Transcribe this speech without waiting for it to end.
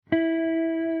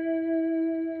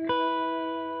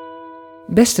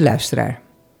Beste luisteraar,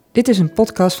 dit is een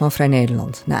podcast van Vrij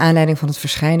Nederland, naar aanleiding van het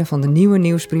verschijnen van de nieuwe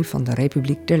nieuwsbrief van de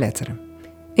Republiek der Letteren.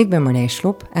 Ik ben Marnée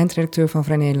Slop, eindredacteur van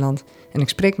Vrij Nederland, en ik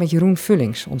spreek met Jeroen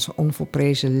Vullings, onze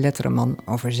onvolprezen letterenman,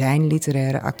 over zijn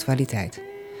literaire actualiteit.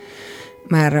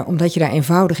 Maar omdat je daar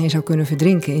eenvoudig in zou kunnen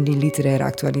verdrinken in die literaire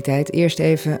actualiteit, eerst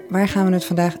even, waar gaan we het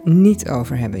vandaag niet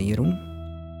over hebben, Jeroen?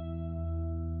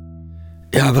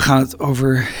 Ja, we gaan het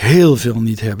over heel veel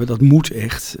niet hebben. Dat moet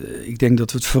echt. Ik denk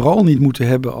dat we het vooral niet moeten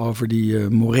hebben over die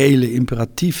morele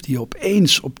imperatief die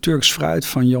opeens op Turks fruit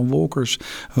van Jan Wolkers,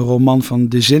 een roman van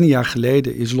decennia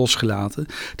geleden, is losgelaten.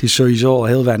 Het is sowieso al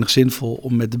heel weinig zinvol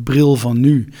om met de bril van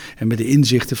nu en met de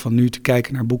inzichten van nu te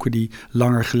kijken naar boeken die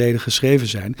langer geleden geschreven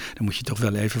zijn. Dan moet je toch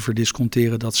wel even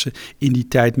verdisconteren dat ze in die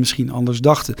tijd misschien anders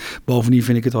dachten. Bovendien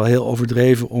vind ik het al heel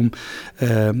overdreven om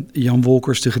Jan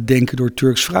Wolkers te gedenken door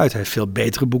Turks fruit. Hij heeft veel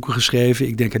betere boeken geschreven.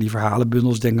 Ik denk aan die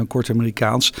verhalenbundels, denk aan Kort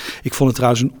Amerikaans. Ik vond het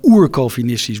trouwens een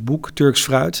oer-Calvinistisch boek, Turks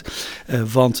fruit.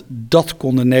 Want dat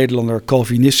kon de Nederlander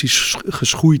Calvinistisch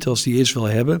geschoeid als die is wel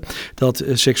hebben. Dat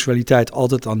seksualiteit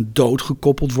altijd aan dood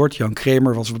gekoppeld wordt. Jan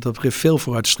Kramer was wat dat betreft veel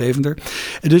vooruitstrevender.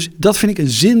 En dus dat vind ik een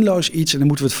zinloos iets en daar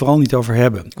moeten we het vooral niet over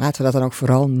hebben. Laten we dat dan ook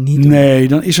vooral niet doen. Nee,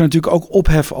 dan is er natuurlijk ook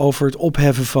ophef over het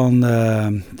opheffen van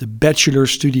de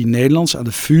bachelorstudie Nederlands aan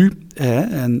de VU.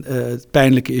 En het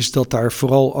pijnlijke is dat daar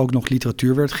vooral ook nog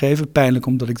literatuur werd gegeven. Pijnlijk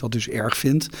omdat ik dat dus erg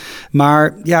vind.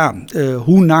 Maar ja,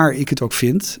 hoe naar ik het ook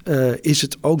vind, is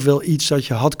het ook wel iets dat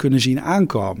je had kunnen zien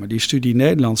aankomen. Die studie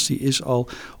Nederlands die is al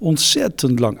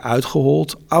ontzettend lang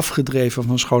uitgehold, afgedreven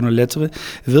van schone letteren.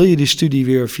 Wil je die studie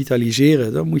weer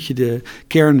vitaliseren, dan moet je de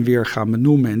kern weer gaan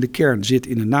benoemen. En de kern zit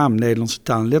in de naam Nederlandse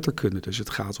taal en letterkunde. Dus het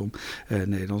gaat om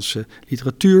Nederlandse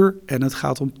literatuur en het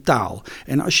gaat om taal.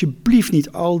 En alsjeblieft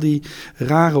niet al die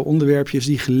rare onderwerpjes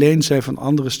die geleend zijn van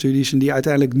andere studies en die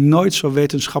uiteindelijk nooit zo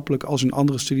wetenschappelijk als in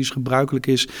andere studies gebruikelijk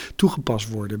is, toegepast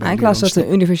worden. Ik las dat de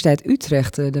Universiteit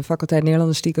Utrecht, de faculteit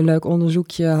Nederlandistiek, een leuk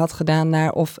onderzoekje had gedaan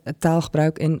naar of het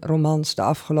taalgebruik in romans de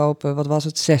afgelopen,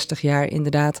 60 jaar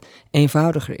inderdaad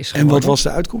eenvoudiger is geworden. En wat was de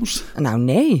uitkomst? Nou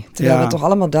nee, terwijl we toch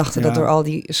allemaal dachten dat door al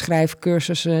die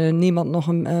schrijfcursussen niemand nog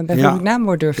een bijvoorbeeld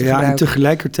naamwoord durfde gebruiken. Ja, en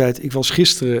tegelijkertijd, ik was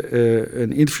gisteren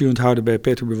een interview aan het houden bij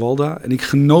Peter Buwalda en ik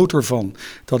genoot ervan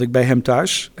dat ik bij hem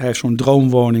thuis, hij heeft zo'n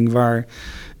droomwoning waar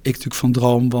ik natuurlijk van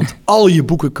droom, want al je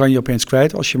boeken kan je opeens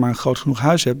kwijt als je maar een groot genoeg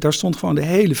huis hebt. Daar stond gewoon de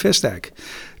hele Vestdijk.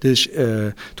 Dus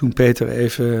toen Peter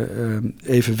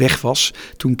even weg was,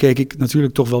 toen keek ik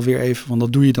natuurlijk toch wel weer even, want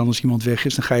dat doe je dan als iemand weg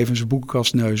is, dan ga je even in zijn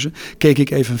boekenkast neuzen. Keek ik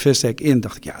even een Vestdijk in,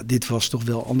 dacht ik, ja, dit was toch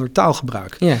wel ander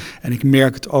taalgebruik. Ja. En ik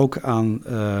merk het ook aan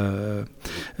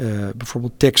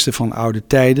bijvoorbeeld teksten van oude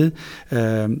tijden,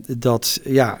 dat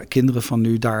ja, kinderen van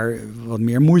nu daar wat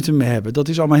meer moeite mee hebben. Dat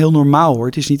is allemaal heel normaal hoor,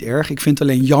 het is niet erg. Ik vind het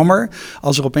alleen jammer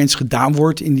als er opeens gedaan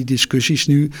wordt in die discussies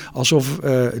nu, alsof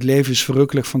het leven is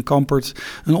verrukkelijk van Kampert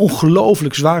een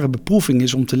ongelooflijk zware beproeving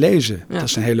is om te lezen. Ja. Dat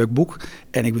is een heel leuk boek.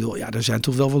 En ik bedoel, ja, er zijn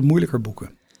toch wel wat moeilijker boeken.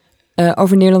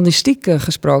 Over Nederlandistiek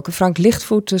gesproken. Frank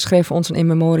Lichtvoet schreef ons een in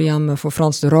memoriam voor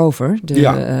Frans de Rover.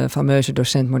 De fameuze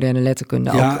docent moderne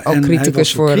letterkunde. Ja, ook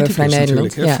criticus voor Vrij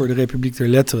Nederland. Ja. Voor de Republiek der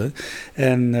Letteren.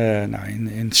 En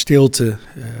in stilte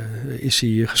is hij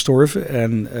gestorven.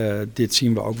 En dit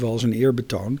zien we ook wel als een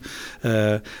eerbetoon.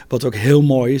 Wat ook heel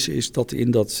mooi is dat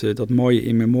in dat mooie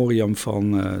in memoriam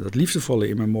van, dat liefdevolle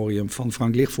in memoriam van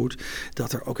Frank Lichtvoet,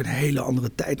 dat er ook een hele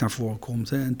andere tijd naar voren komt.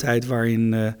 Hè? Een tijd waarin,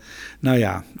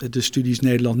 de studies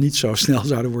Nederland niet zo snel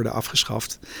zouden worden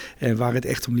afgeschaft. En waar het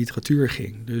echt om literatuur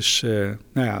ging. Dus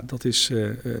dat is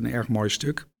een erg mooi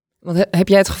stuk. Want heb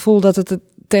jij het gevoel dat het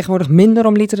tegenwoordig minder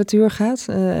om literatuur gaat?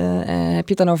 Heb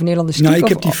je het dan over Nederlandistiek? Nou, ik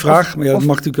heb die vraag, maar dat mag ik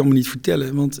natuurlijk allemaal niet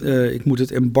vertellen. Want ik moet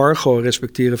het embargo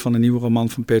respecteren van de nieuwe roman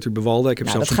van Peter Buwalda. Ik heb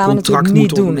zelfs een contract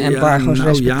moeten ondertekenen. Embargo's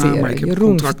respecteren. Maar ik heb Jeroen,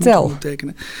 een contract moeten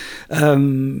ondertekenen.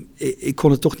 Ik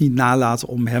kon het toch niet nalaten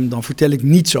om hem, dan vertel ik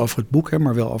niets over het boek,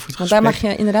 maar wel over het gesprek. Want daar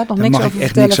mag je inderdaad nog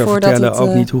niks over vertellen.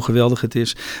 Ook niet hoe geweldig het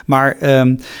is. Maar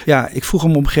ik vroeg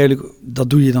hem op een gegeven moment, dat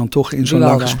doe je dan toch in zo'n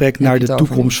lang gesprek, naar de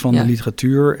toekomst van de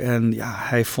literatuur. En ja,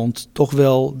 hij vond toch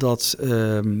wel dat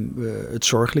het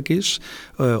zorgelijk is.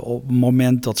 Op het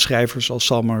moment dat schrijvers als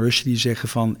Salman Rushdie zeggen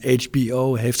van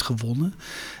HBO heeft gewonnen.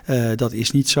 Dat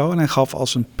is niet zo. En hij gaf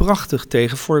als een prachtig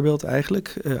tegenvoorbeeld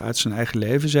eigenlijk uit zijn eigen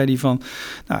leven. Zei hij van,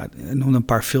 hij noemde een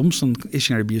paar films. Dan is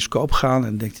hij naar de bioscoop gegaan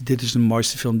en denkt hij, dit is de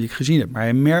mooiste film die ik gezien heb. Maar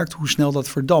hij merkt hoe snel dat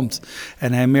verdampt.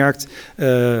 En hij merkt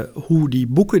hoe die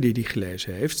boeken die hij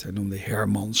gelezen heeft. Hij noemde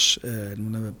Hermans,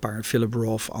 noemde een paar Philip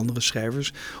Roth, andere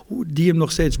schrijvers, die hem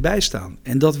nog steeds bijstaan.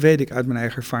 En dat weet ik uit mijn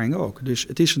eigen ervaring ook. Dus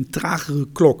het is een tragere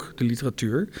klok, de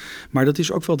literatuur. Maar dat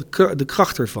is ook wel de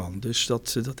kracht ervan. Dus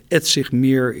dat etst zich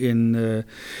meer in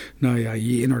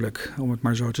je innerlijk, om het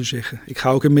maar zo te zeggen. Ik ga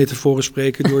ook in metaforen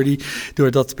spreken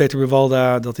doordat Peter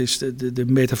Buwalda, dat is de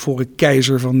metaforen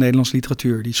keizer van Nederlandse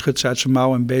literatuur. Die schudt ze uit zijn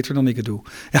mouw en beter dan ik het doe.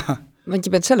 Ja. Want je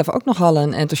bent zelf ook nogal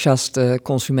een enthousiast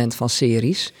consument van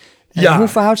series. Ja. Hoe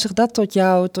verhoudt zich dat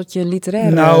tot je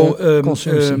literaire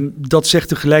consumptie? Dat zegt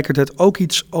tegelijkertijd ook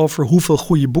iets over hoeveel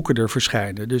goede boeken er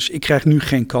verschijnen. Dus ik krijg nu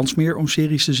geen kans meer om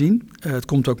series te zien. Het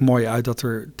komt ook mooi uit dat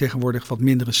er tegenwoordig wat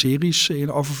mindere series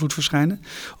in overvloed verschijnen.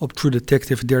 Op True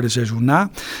Detective 3e seizoen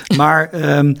na. Maar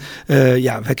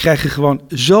wij krijgen gewoon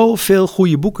zoveel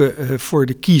goede boeken voor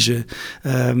de kiezen.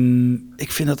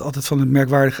 Ik vind dat altijd van het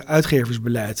merkwaardige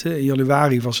uitgeversbeleid. Hè. In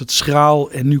januari was het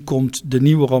schraal en nu komt de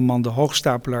nieuwe roman De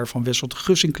Hoogstapelaar van Wessel de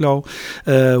Gussinklo.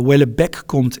 Wellebec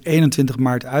komt 21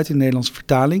 maart uit in Nederlandse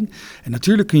vertaling. En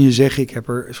natuurlijk kun je zeggen, ik heb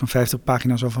er zo'n 50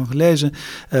 pagina's al van gelezen.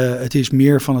 Het is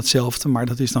meer van hetzelfde, maar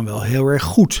dat is dan wel heel erg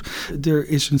goed. Er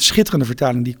is een schitterende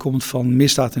vertaling die komt van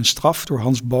Misdaad en Straf door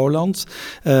Hans Boland.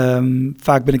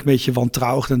 Vaak ben ik een beetje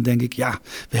wantrouwig. Dan denk ik,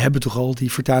 we hebben toch al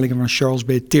die vertalingen van Charles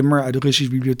B. Timmer uit de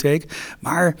Russische bibliotheek.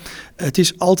 Maar het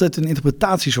is altijd een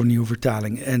interpretatie, zo'n nieuwe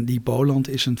vertaling. En die Boland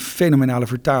is een fenomenale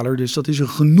vertaler, dus dat is een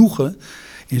genoegen.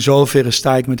 In zoverre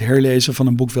sta ik met herlezen van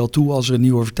een boek wel toe als er een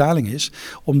nieuwe vertaling is,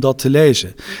 om dat te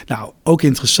lezen. Nou, ook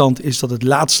interessant is dat het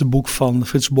laatste boek van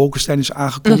Frits Bolkestein is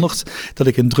aangekondigd, dat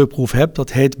ik een drukproef heb.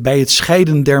 Dat heet Bij het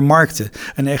scheiden der markten.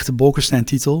 Een echte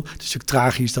Bolkestein-titel. Het is natuurlijk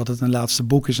tragisch dat het een laatste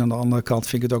boek is. Aan de andere kant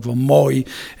vind ik het ook wel mooi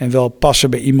en wel passen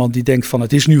bij iemand die denkt van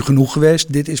het is nu genoeg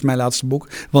geweest. Dit is mijn laatste boek,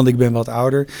 want ik ben wat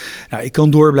ouder. Nou, ik kan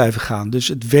door blijven gaan. Dus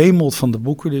het wemelt van de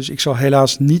boeken. Dus ik zal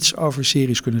helaas niets over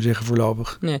series kunnen zeggen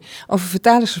voorlopig. Nee. Over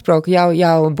vertalers gesproken,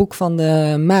 jouw boek van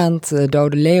de maand,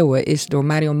 Dode Leeuwen, is door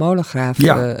Marion Molengraaf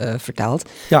vertaald.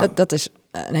 Ja. Dat is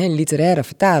een hele literaire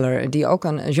vertaler die ook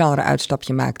een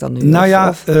genre-uitstapje maakt dan nu.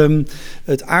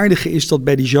 Het aardige is dat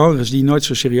bij die genres die nooit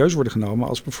zo serieus worden genomen,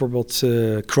 als bijvoorbeeld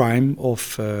crime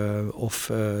of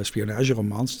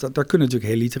spionageromans, daar kunnen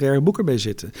natuurlijk heel literaire boeken bij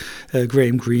zitten.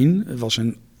 Graham Greene was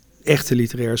een echte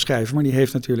literaire schrijver, maar die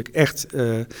heeft natuurlijk echt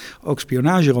ook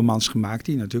spionageromans gemaakt,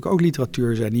 die natuurlijk ook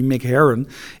literatuur zijn. Die Mick Herron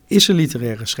is een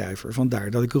literaire schrijver,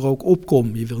 vandaar dat ik er ook op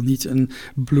kom. Je wil niet een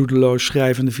bloedeloos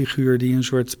schrijvende figuur die een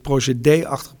soort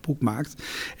procedé-achtig boek maakt.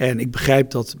 En ik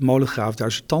begrijp dat Molengraaf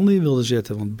daar zijn tanden in wilde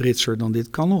zetten, want Britser dan dit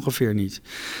kan ongeveer niet.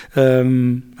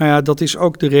 Dat is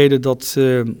ook de reden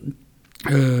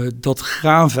dat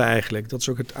graven eigenlijk, dat is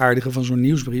ook het aardige van zo'n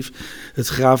nieuwsbrief, het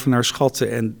graven naar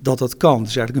schatten en dat kan. Het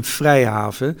is eigenlijk een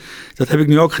vrijhaven. Dat heb ik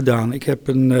nu ook gedaan. Ik heb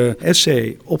een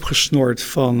essay opgesnord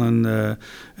van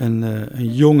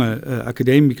een jonge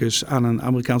academicus aan een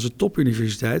Amerikaanse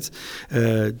topuniversiteit.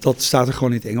 Dat staat er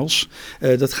gewoon in het Engels.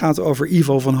 Dat gaat over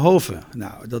Ivo van Hoven.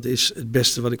 Nou, dat is het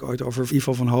beste wat ik ooit over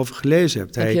Ivo van Hoven gelezen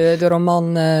heb. Heb je de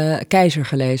roman Keizer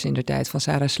gelezen in de tijd van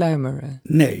Sarah Sluimer?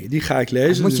 Nee, die ga ik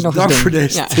lezen. Moet je nog dank voor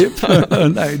deze tip.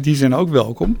 Nee, die zijn ook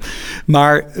welkom.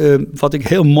 Maar wat ik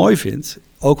heel mooi vind,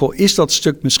 ook al is dat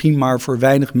stuk misschien maar voor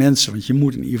weinig mensen, want je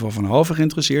moet in Ivo van Hoven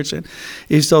geïnteresseerd zijn,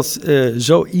 is dat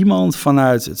zo iemand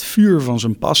vanuit het vuur van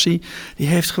zijn passie, die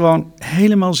heeft gewoon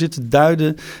helemaal zitten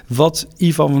duiden wat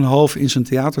Ivo van Hoven in zijn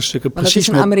theaterstukken maar precies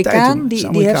dat is een Amerikaan, die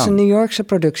heeft zijn New Yorkse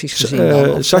producties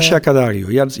gezien. Sasha Cadario,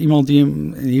 dat is iemand die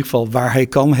hem in ieder geval waar hij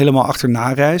kan helemaal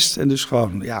achterna reist. En dus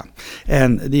gewoon,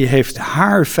 en die heeft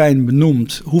haarfijn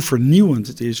benoemd hoe vernieuwend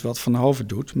het is wat Van Hoven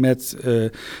doet met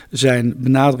zijn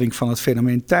benadering van het fenomeen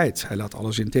tijd. Hij laat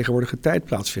alles in tegenwoordige tijd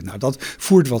plaatsvinden. Nou, dat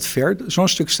voert wat ver. Zo'n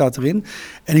stuk staat erin.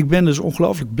 En ik ben dus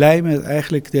ongelooflijk blij met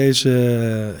eigenlijk deze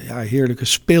heerlijke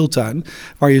speeltuin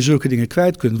waar je zulke dingen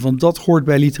kwijt kunt. Want dat hoort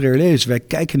bij literair lezen. Wij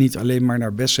kijken niet alleen maar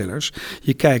naar bestsellers.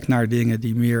 Je kijkt naar dingen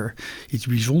die meer iets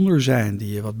bijzonders zijn,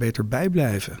 die je wat beter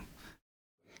bijblijven.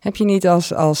 Heb je niet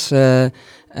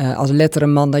als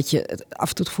letterenman dat je af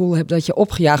en toe het gevoel hebt dat je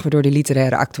opgejaagd wordt door de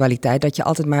literaire actualiteit, dat je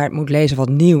altijd maar moet lezen wat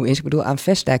nieuw is? Ik bedoel, aan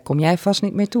Vestdijk kom jij vast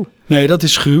niet meer toe. Nee, dat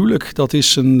is gruwelijk. Dat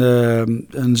is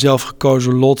een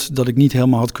zelfgekozen lot dat ik niet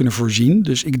helemaal had kunnen voorzien.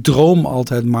 Dus ik droom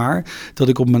altijd maar dat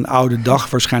ik op mijn oude dag,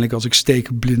 waarschijnlijk als ik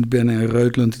stekenblind ben en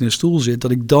reutelend in een stoel zit,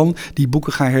 dat ik dan die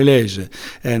boeken ga herlezen.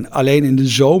 En alleen in de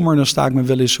zomer, dan sta ik me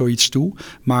wel eens zoiets toe.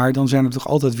 Maar dan zijn er toch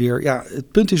altijd weer,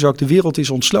 het punt is ook, de wereld is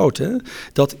ontsloten. Hè?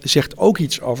 Dat zegt ook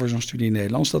iets over zo'n studie in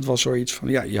Nederlands. Dat was zoiets van,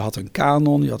 je had een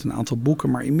kanon, je had een aantal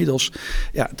boeken, maar inmiddels,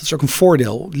 dat is ook een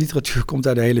voordeel. Literatuur komt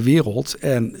uit de hele wereld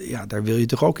en daar wil je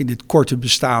toch ook in dit korte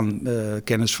bestaan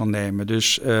kennis van nemen.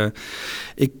 Dus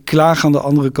ik klaag aan de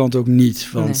andere kant ook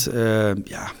niet, want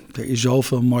Er is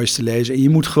zoveel moois te lezen. En je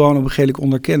moet gewoon op een gegeven moment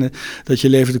onderkennen dat je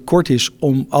leven te kort is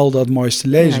om al dat moois te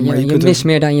lezen. Ja, je mist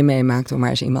meer dan je meemaakt, om maar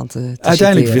eens iemand te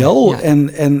uiteindelijk citeren. wel. Ja.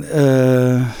 En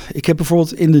ik heb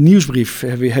bijvoorbeeld in de nieuwsbrief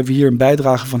hebben we hier een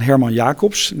bijdrage van Herman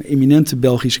Jacobs, een eminente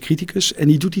Belgische criticus. En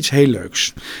die doet iets heel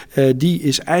leuks. Die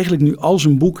is eigenlijk nu al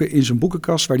zijn boeken in zijn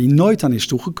boekenkast, waar hij nooit aan is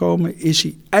toegekomen, is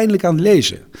hij eindelijk aan het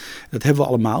lezen. Dat hebben we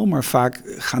allemaal, maar vaak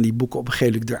gaan die boeken op een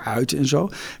gegeven moment eruit en zo.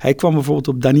 Hij kwam bijvoorbeeld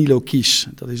op Danilo Kies.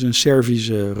 Dat is een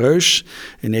Servische reus,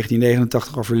 in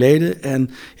 1989 overleden. En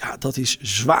ja, dat is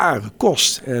zware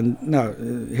kost. En nou,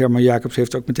 Herman Jacobs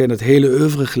heeft ook meteen het hele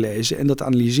oeuvre gelezen en dat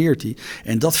analyseert hij.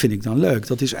 En dat vind ik dan leuk.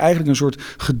 Dat is eigenlijk een soort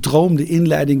gedroomde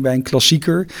inleiding bij een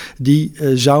klassieker die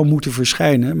zou moeten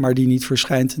verschijnen, maar die niet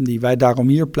verschijnt en die wij daarom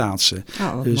hier plaatsen.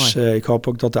 Dus ik hoop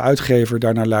ook dat de uitgever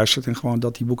daarnaar luistert en gewoon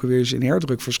dat die boeken weer eens in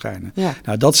herdruk verschijnen. Ja.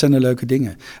 Nou, dat zijn de leuke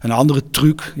dingen. Een andere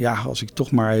truc, ja, als ik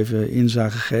toch maar even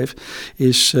inzage geef,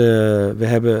 is we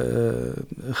hebben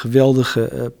een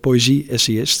geweldige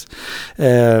poëzie-essayist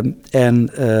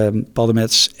Paul de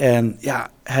Metz. En ja,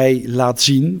 hij laat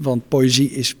zien, want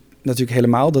poëzie is natuurlijk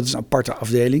helemaal, dat is een aparte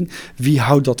afdeling. Wie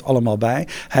houdt dat allemaal bij?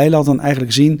 Hij laat dan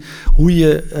eigenlijk zien hoe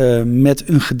je met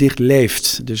een gedicht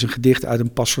leeft. Dus een gedicht uit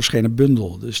een pas verschenen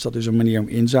bundel. Dus dat is een manier om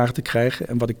inzage te krijgen.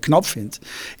 En wat ik knap vind,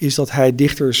 is dat hij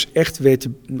dichters echt weet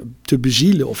te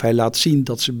bezielen. Of hij laat zien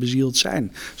dat ze bezield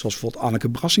zijn. Zoals bijvoorbeeld Anneke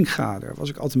Brassinga. Daar was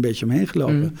ik altijd een beetje omheen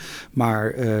gelopen.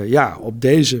 Maar op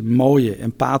deze mooie,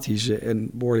 empathische en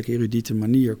behoorlijk erudite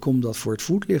manier komt dat voor het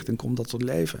voetlicht en komt dat tot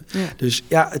leven. Ja. Dus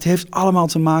ja, het heeft allemaal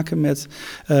te maken met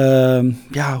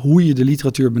hoe je de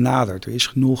literatuur benadert. Er is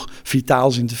genoeg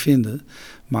vitaals in te vinden.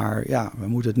 Maar ja, we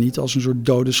moeten het niet als een soort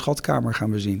dode schatkamer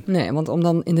gaan bezien. Nee, want om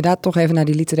dan inderdaad toch even naar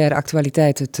die literaire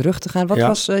actualiteiten terug te gaan. Wat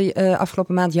was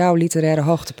afgelopen maand jouw literaire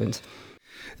hoogtepunt?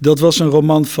 Dat was een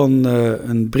roman van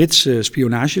een Britse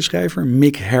spionageschrijver,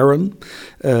 Mick Herron.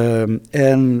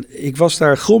 En ik was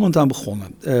daar grommend aan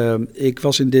begonnen. Ik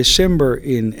was in december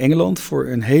in Engeland voor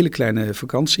een hele kleine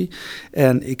vakantie.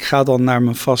 En ik ga dan naar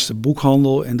mijn vaste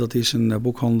boekhandel. En dat is een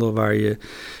boekhandel waar je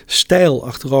stijl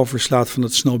achterover slaat van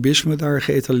het snobisme, daar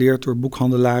geëtaleerd door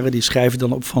boekhandelaren. Die schrijven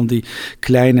dan op van die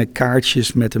kleine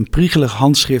kaartjes met een priegelig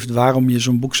handschrift waarom je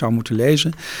zo'n boek zou moeten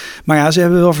lezen. Maar ja, ze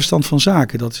hebben wel verstand van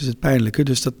zaken. Dat is het pijnlijke.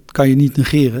 Dus dat kan je niet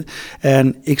negeren.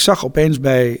 En ik zag opeens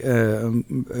bij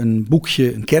een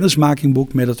boekje, een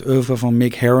kennismakingboek met het oeuvre van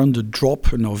Mick Herron, The Drop,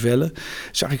 een novelle,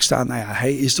 zag ik staan,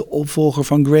 hij is de opvolger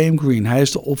van Graham Greene. Hij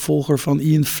is de opvolger van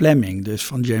Ian Fleming, dus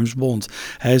van James Bond.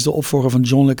 Hij is de opvolger van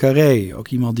John le Carré, ook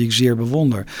iemand die ik zeer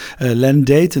bewonder. Len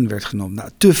Deighton werd genoemd. Nou,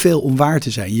 te veel om waar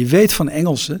te zijn. Je weet van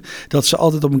Engelsen dat ze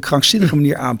altijd op een krankzinnige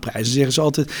manier aanprijzen. Ze zeggen ze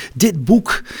altijd, dit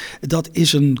boek, dat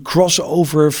is een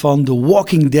crossover van The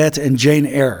Walking Dead en Jane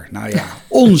Eyre. Nou ja,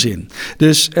 onzin.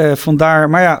 Dus vandaar,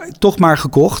 maar ja, toch maar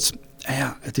gekocht. En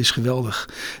ja, het is geweldig.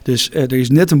 Dus er is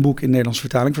net een boek in Nederlandse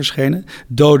vertaling verschenen,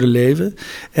 Dode Leven.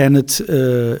 En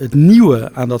het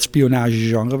nieuwe aan dat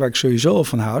spionagegenre, waar ik sowieso al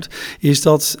van houd, is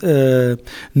dat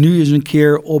nu eens een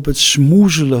keer op het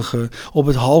smoezelige, op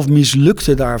het half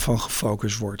mislukte daarvan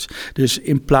gefocust wordt. Dus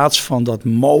in plaats van dat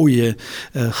mooie,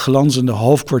 glanzende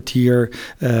hoofdkwartier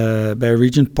bij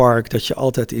Regent Park, dat je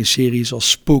altijd in series als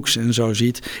Spooks en zo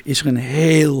ziet, is er een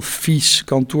heel vies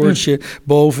kantoortje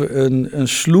boven een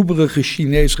sloeberige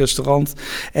Chinees restaurant.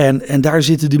 En daar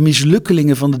zitten de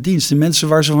mislukkelingen van de dienst. De mensen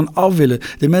waar ze van af willen.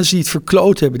 De mensen die het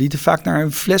verkloot hebben. Die te vaak naar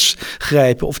een fles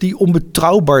grijpen. Of die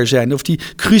onbetrouwbaar zijn. Of die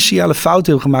cruciale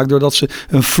fouten hebben gemaakt. Doordat ze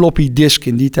een floppy disk,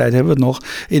 in die tijd hebben we het nog,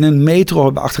 in een metro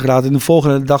hebben achtergelaten. En de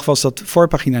volgende dag was dat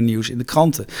voorpagina nieuws in de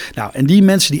kranten. Nou, en die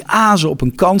mensen die azen op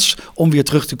een kans om weer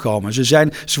terug te komen.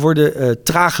 Ze worden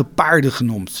trage paarden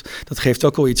genoemd. Dat geeft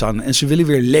ook al iets aan. En ze willen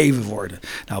weer leven worden.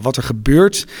 Nou, wat er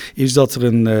gebeurt is dat er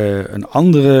een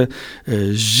andere,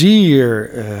 zeer,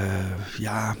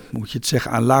 moet je het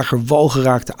zeggen, aan lager wal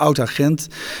geraakte oud-agent,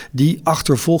 die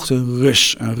achtervolgt een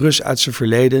Rus uit zijn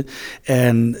verleden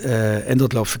en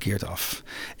dat loopt verkeerd af.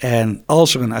 En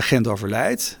als er een agent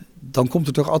overlijdt, dan komt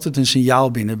er toch altijd een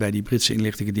signaal binnen bij die Britse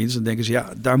inlichtingendienst. Dan denken ze,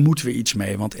 ja, daar moeten we iets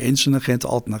mee. Want eens een agent,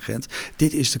 altijd een agent.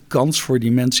 Dit is de kans voor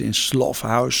die mensen in Slough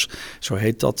House, zo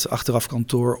heet dat achteraf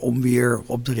kantoor, om weer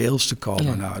op de rails te komen.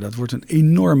 Ja. Nou, dat wordt een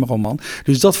enorme roman.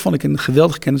 Dus dat vond ik een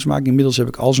geweldige kennismaking. Inmiddels heb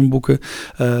ik al zijn boeken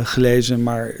gelezen.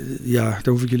 Maar ja,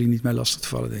 daar hoef ik jullie niet mee lastig te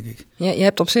vallen, denk ik. Ja, je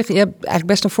hebt eigenlijk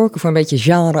best een voorkeur voor een beetje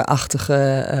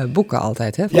genre-achtige boeken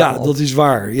altijd, hè? Ja, dat is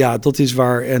waar. Ja, dat is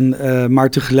waar. En, maar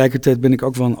tegelijkertijd ben ik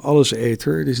ook wel een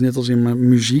alleseter. Het is net als in mijn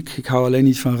muziek. Ik hou alleen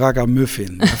niet van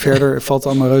ragamuffin. Maar verder valt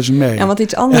het allemaal reuze mee. Ja, want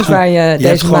iets anders waar je deze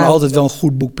hebt gewoon altijd wel een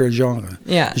goed boek per genre.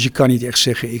 Ja. Dus je kan niet echt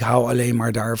zeggen, ik hou alleen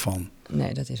maar daarvan.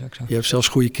 Nee, dat is ook zo. Je hebt zelfs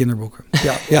goede kinderboeken.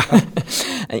 Ja.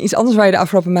 En iets anders waar je de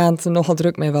afgelopen maand nogal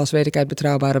druk mee was, weet ik uit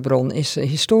betrouwbare bron, is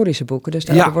historische boeken. Dus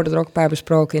daar worden er ook een paar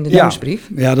besproken in de nieuwsbrief.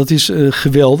 Ja, dat is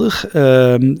geweldig.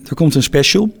 Er komt een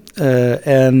special.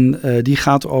 En die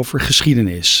gaat over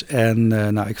geschiedenis.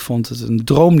 En ik vond het een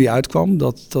droom die uitkwam,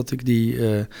 dat ik die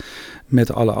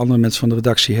met alle andere mensen van de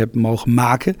redactie heb mogen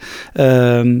maken.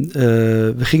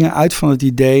 We gingen uit van het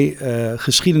idee,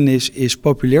 geschiedenis is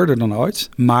populairder dan ooit,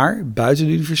 maar buiten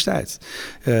de universiteit.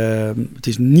 Het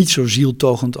is niet zo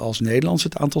zieltogend als Nederlands,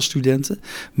 het aantal studenten,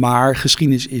 maar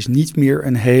geschiedenis is niet meer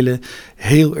een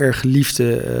heel erg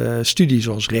geliefde studie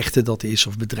zoals rechten dat is,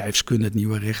 of bedrijfskunde, het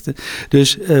nieuwe rechten.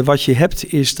 Dus wat je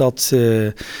hebt is dat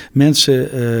mensen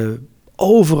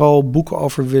overal boeken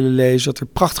over willen lezen. Dat er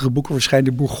prachtige boeken verschijnen.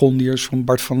 De Bourgondiërs van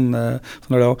Bart van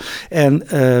Erlo. En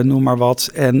noem maar wat.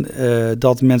 En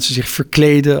dat mensen zich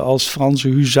verkleden als Franse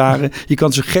huzaren. Je kan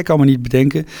het zo gek allemaal niet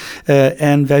bedenken.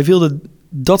 En wij wilden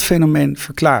dat fenomeen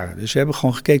verklaren. Dus we hebben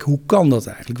gewoon gekeken, hoe kan dat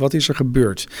eigenlijk? Wat is er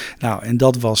gebeurd? Nou, en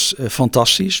dat was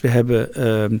fantastisch. We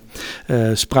hebben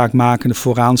spraakmakende,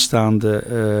 vooraanstaande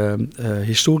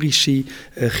historici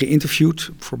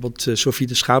geïnterviewd. Bijvoorbeeld Sophie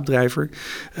de Schaapdrijver.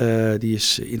 Die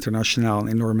is internationaal een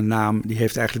enorme naam. Die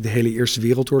heeft eigenlijk de hele Eerste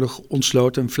Wereldoorlog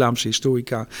ontsloten. Een Vlaamse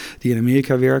historica die in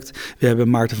Amerika werkt. We hebben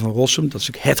Maarten van Rossum. Dat is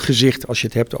het gezicht als je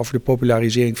het hebt over de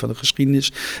popularisering van de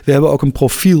geschiedenis. We hebben ook een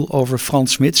profiel over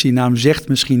Frans Smits. Die naam zegt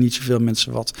misschien niet zoveel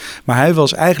mensen wat. Maar hij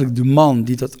was eigenlijk de man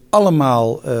die dat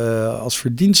allemaal als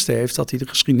verdienste heeft, dat hij de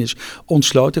geschiedenis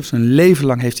ontsloten heeft. Een leven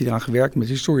lang heeft hij eraan gewerkt met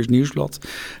het Historisch Nieuwsblad.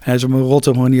 Hij is op een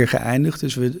rotte manier geëindigd.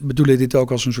 Dus we bedoelen dit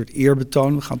ook als een soort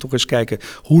eerbetoon. We gaan toch eens kijken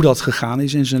hoe dat gegaan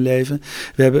is in zijn leven.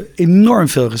 We hebben enorm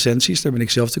veel recensies. Daar ben ik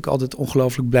zelf natuurlijk altijd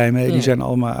ongelooflijk blij mee. Ja. Die zijn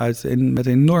allemaal met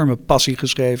enorme passie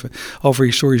geschreven over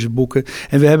historische boeken.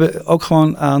 En we hebben ook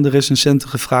gewoon aan de recensenten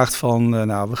gevraagd van,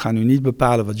 we gaan nu niet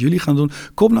bepalen wat jullie gaan doen.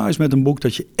 Kom nou eens met een boek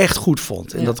dat je echt goed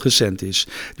vond en dat recent is.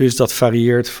 Dus dat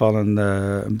varieert van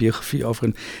een biografie over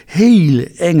een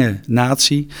hele enge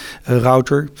nazi,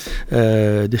 Rauter.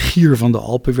 De Gier van de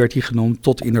Alpen werd hij genoemd,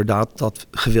 tot inderdaad dat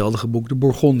geweldige boek De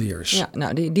Bourgondiërs. Ja,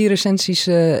 nou die recensies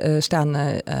staan,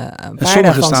 een paar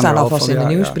daarvan staan alvast in de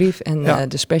nieuwsbrief. En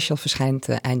de special verschijnt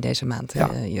eind deze maand,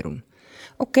 Jeroen.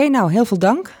 Oké, nou heel veel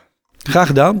dank. Graag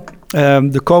gedaan.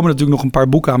 Er komen natuurlijk nog een paar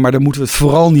boeken aan, maar daar moeten we het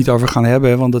vooral niet over gaan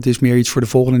hebben, want dat is meer iets voor de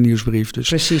volgende nieuwsbrief. Dus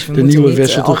precies, de nieuwe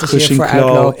Wesseltocht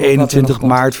 21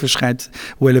 maart verschijnt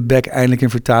Houellebecq eindelijk in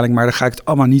vertaling, maar daar ga ik het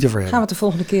allemaal niet over hebben. Gaan we het de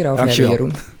volgende keer over hebben,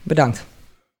 Jeroen. Bedankt.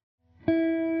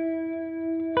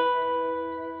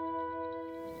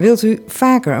 Wilt u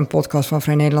vaker een podcast van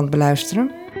Vrij Nederland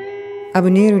beluisteren?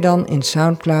 Abonneer u dan in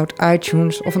SoundCloud,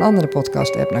 iTunes of een andere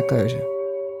podcast-app naar keuze.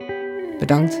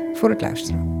 Bedankt voor het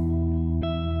luisteren.